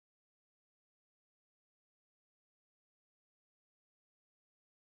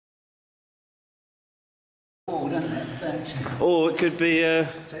Oh, doesn't it? Or it could be,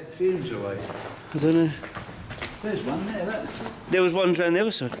 Take the fumes away. I don't know. There's one there, look. There was one around the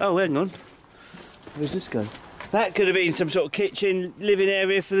other side. Oh, hang on. Where's this going? That could have been some sort of kitchen, living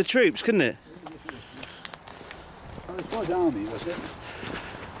area for the troops, couldn't it? Oh, it was army, was it?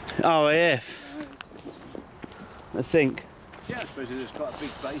 RAF. I think. Yeah, I suppose there's quite a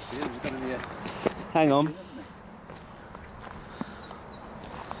big base here. There's going to be a... Hang on.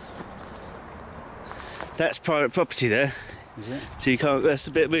 That's private property there. Is it? So you can't, that's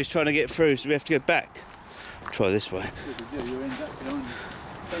the bit we're trying to get through, so we have to go back. Try this way. You end up behind the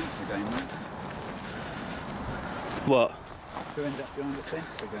fence again, mate. What? You end up behind the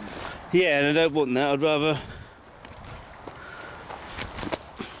fence again. Yeah, and I don't want that, I'd rather...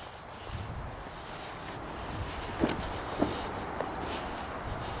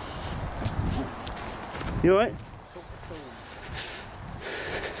 You alright?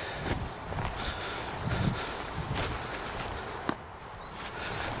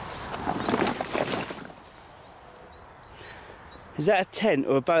 Is that a tent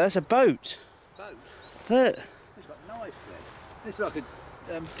or a boat? That's a boat. Boat? Look. It's got a knife there. It's like a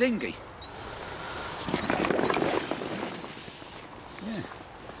dinghy. Yeah.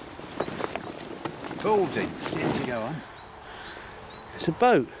 Balding. Seems to go on. It's a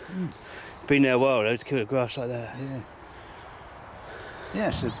boat. Been there a while though to kill the grass like that. Yeah. Yeah,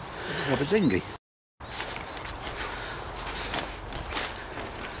 it's a rubber dinghy.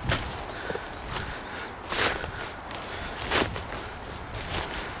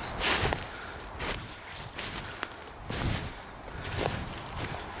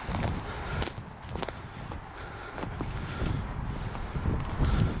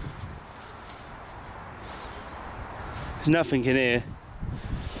 There's nothing in here.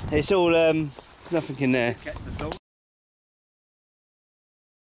 It's all, there's nothing in there. Catch the dog.